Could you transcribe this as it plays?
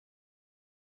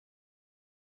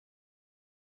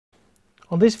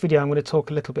On this video I'm going to talk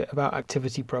a little bit about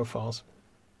activity profiles.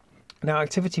 Now,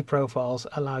 activity profiles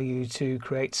allow you to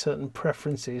create certain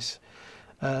preferences,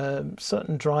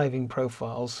 certain driving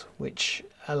profiles which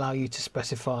allow you to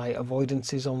specify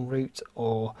avoidances en route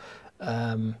or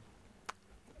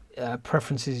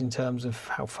preferences in terms of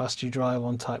how fast you drive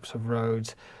on types of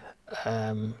roads,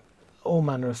 all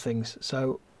manner of things.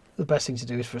 So the best thing to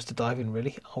do is for us to dive in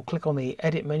really. I'll click on the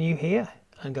edit menu here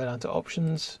and go down to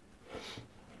options.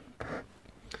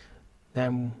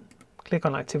 Then click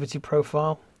on activity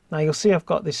profile. Now you'll see I've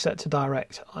got this set to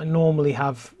direct. I normally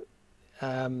have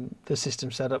the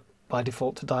system set up by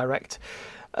default to direct.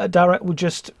 Direct will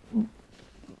just,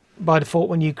 by default,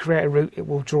 when you create a route, it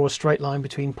will draw a straight line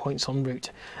between points en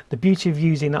route. The beauty of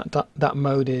using that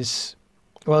mode is,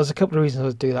 well, there's a couple of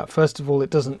reasons to do that. First of all, it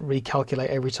doesn't recalculate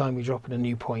every time you drop in a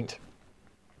new point.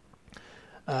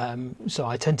 So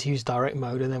I tend to use direct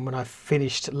mode, and then when I've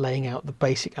finished laying out the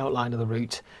basic outline of the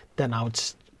route, then I would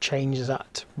change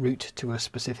that route to a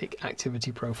specific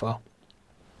activity profile.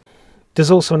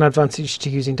 There's also an advantage to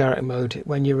using direct mode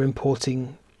when you're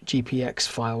importing GPX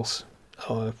files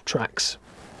or tracks,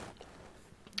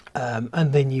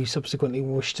 and then you subsequently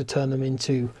wish to turn them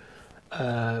into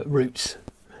routes,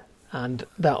 and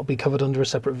that'll be covered under a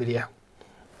separate video.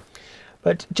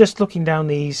 But just looking down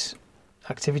these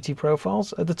activity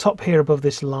profiles, at the top here above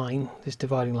this line, this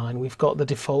dividing line, we've got the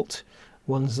default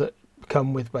ones that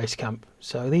come with Basecamp.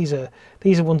 So these are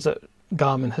ones that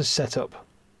Garmin has set up.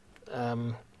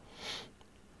 And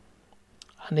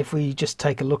if we just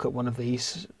take a look at one of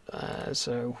these,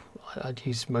 so I'd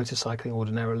use motorcycling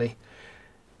ordinarily,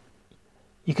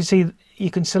 you can see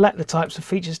you can select the types of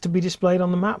features to be displayed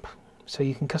on the map. So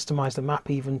you can customize the map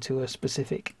even to a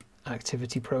specific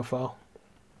activity profile.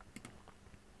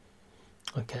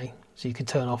 Okay, so you can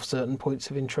turn off certain points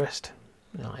of interest.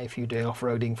 Now, if you're doing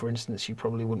off-roading, for instance, you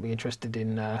probably wouldn't be interested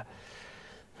in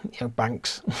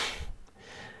banks.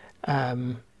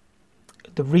 The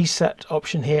reset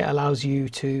option here allows you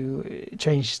to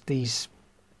change these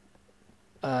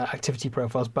activity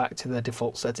profiles back to their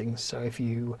default settings. So if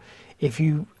you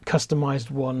customized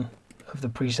one of the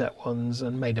preset ones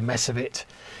and made a mess of it,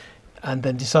 and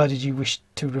then decided you wish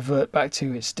to revert back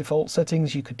to its default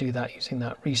settings, you could do that using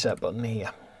that reset button here.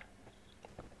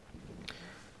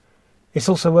 It's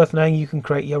also worth knowing you can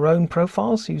create your own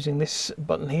profiles using this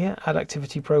button here, Add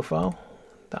Activity Profile.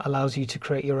 That allows you to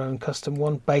create your own custom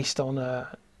one based on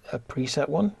a preset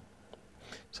one.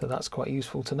 So that's quite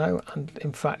useful to know. And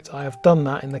in fact, I have done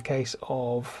that in the case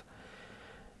of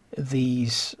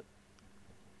these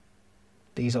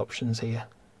options here.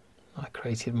 I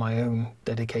created my own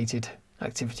dedicated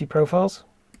activity profiles.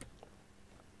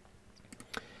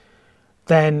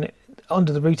 Then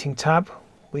under the routing tab,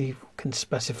 we can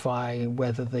specify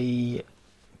whether the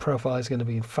profile is going to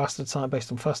be faster time,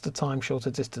 based on faster time,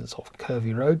 shorter distance, or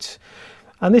curvy roads.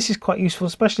 And this is quite useful,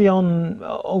 especially on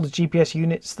older GPS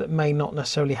units that may not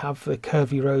necessarily have the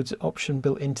curvy roads option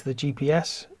built into the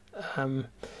GPS.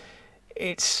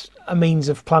 It's a means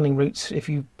of planning routes. If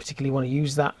you particularly want to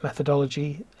use that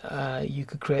methodology, you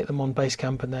could create them on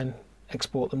Basecamp and then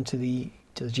export them to the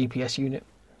GPS unit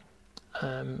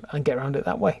and get around it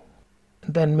that way.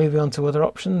 Then moving on to other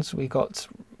options, we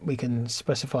can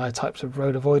specify types of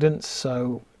road avoidance.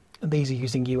 So these are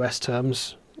using US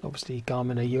terms. Obviously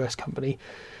Garmin are a US company,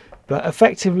 but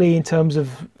effectively in terms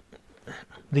of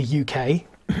the UK,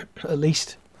 at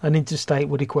least, an interstate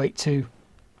would equate to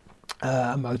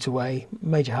a motorway.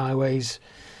 Major highways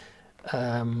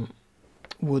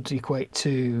would equate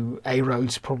to A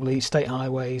roads, probably. State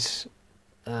highways,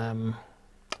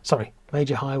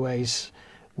 major highways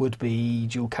would be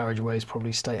dual carriageways,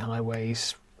 probably. State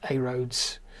highways, A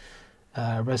roads,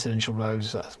 residential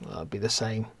roads, that'd be the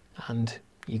same. And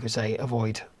you could say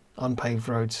avoid unpaved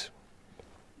roads.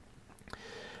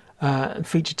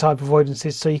 Feature type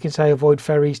avoidances, so you can say avoid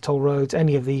ferries, toll roads,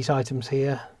 any of these items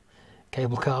here.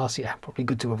 Cable cars, yeah, probably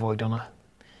good to avoid on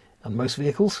most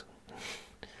vehicles.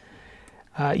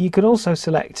 You can also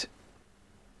select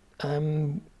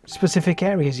specific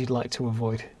areas you'd like to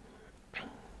avoid.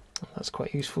 That's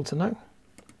quite useful to know.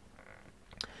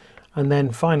 And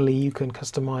then finally you can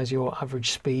customize your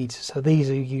average speed. So these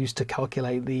are used to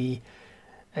calculate the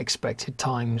expected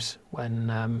times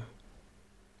when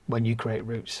you create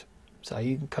routes. So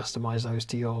you can customize those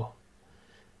to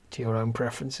your own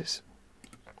preferences.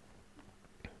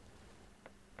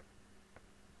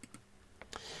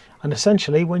 And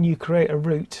essentially, when you create a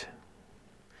route,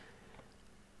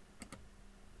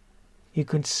 you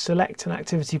can select an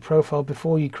activity profile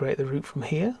before you create the route from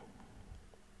here.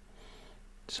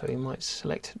 So you might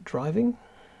select driving.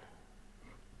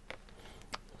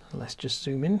 Let's just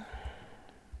zoom in.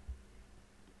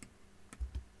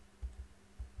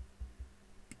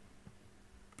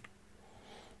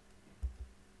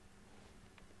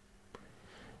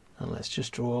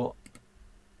 just draw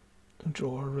a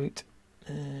route.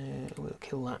 We'll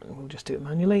kill that and we'll just do it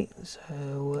manually.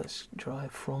 So let's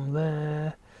drive from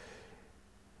there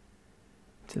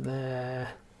to there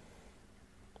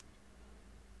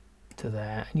to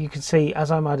there, and you can see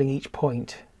as I'm adding each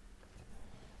point,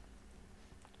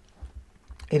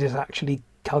 it is actually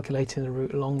calculating the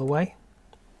route along the way,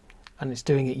 and it's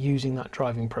doing it using that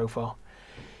driving profile.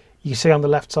 You see on the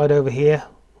left side over here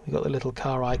we've got the little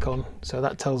car icon, so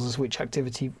that tells us which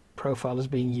activity profile is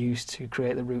being used to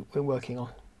create the route we're working on.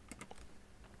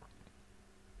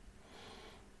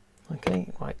 Okay,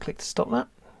 right click to stop that.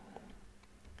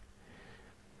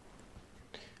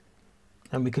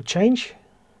 And we could change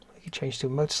to a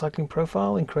motorcycling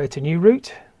profile and create a new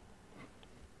route.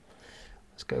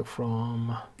 Let's go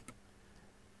from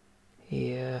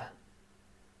here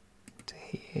to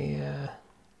here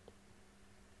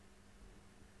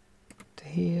to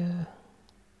here.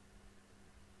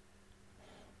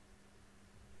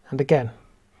 And again,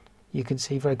 you can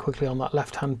see very quickly on that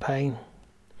left hand pane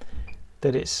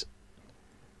that it's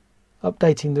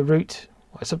updating the route.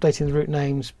 Well, it's updating the route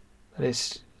names, but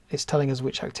it's telling us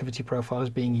which activity profile is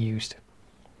being used.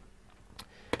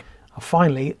 And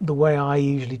finally, the way I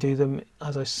usually do them,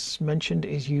 as I mentioned,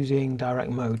 is using direct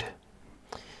mode.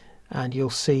 And you'll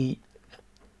see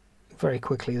very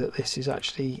quickly that this is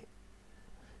actually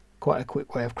quite a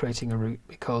quick way of creating a route,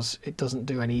 because it doesn't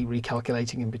do any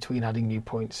recalculating in between adding new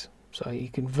points. So you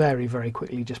can very, very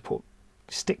quickly just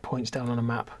stick points down on a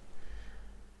map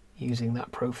using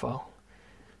that profile.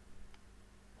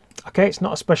 Okay, it's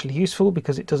not especially useful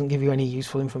because it doesn't give you any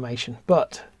useful information,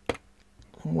 but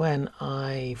when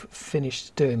I've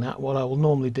finished doing that, what I will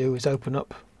normally do is open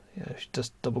up,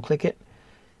 just double click it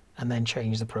and then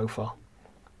change the profile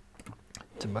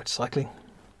to motorcycling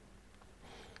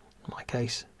in my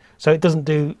case. So it doesn't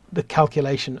do the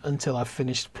calculation until I've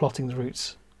finished plotting the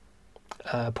routes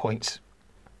points.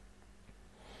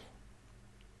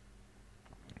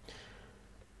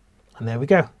 And there we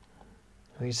go.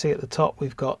 And you see at the top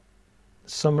we've got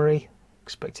summary,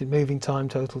 expected moving time,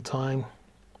 total time,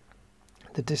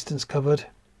 the distance covered.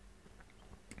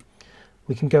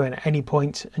 We can go in at any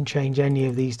point and change any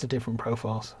of these to different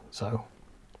profiles. So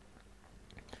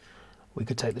we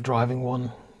could take the driving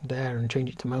one there and change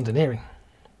it to mountaineering.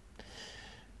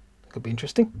 Could be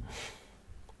interesting.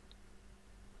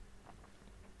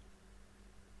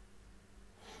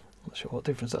 Not sure what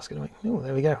difference that's going to make. Oh,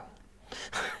 there we go.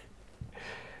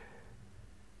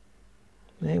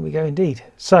 There we go indeed.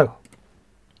 So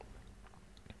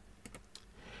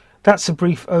that's a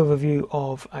brief overview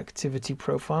of activity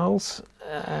profiles.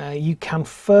 You can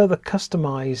further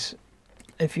customize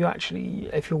if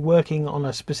you're working on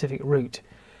a specific route.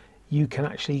 You can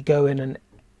actually go in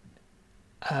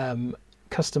and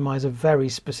customize a very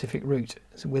specific route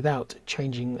without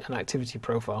changing an activity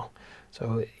profile.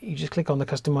 So you just click on the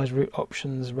customize route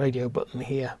options radio button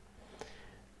here,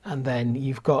 and then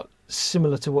you've got,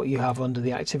 similar to what you have under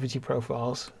the activity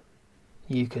profiles,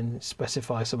 you can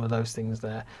specify some of those things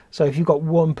there. So if you've got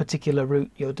one particular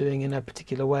route you're doing in a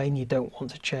particular way and you don't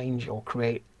want to change or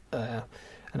create an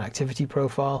activity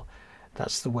profile,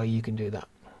 that's the way you can do that.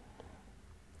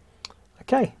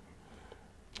 Okay,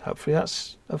 hopefully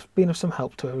that's been of some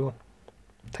help to everyone.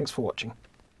 Thanks for watching.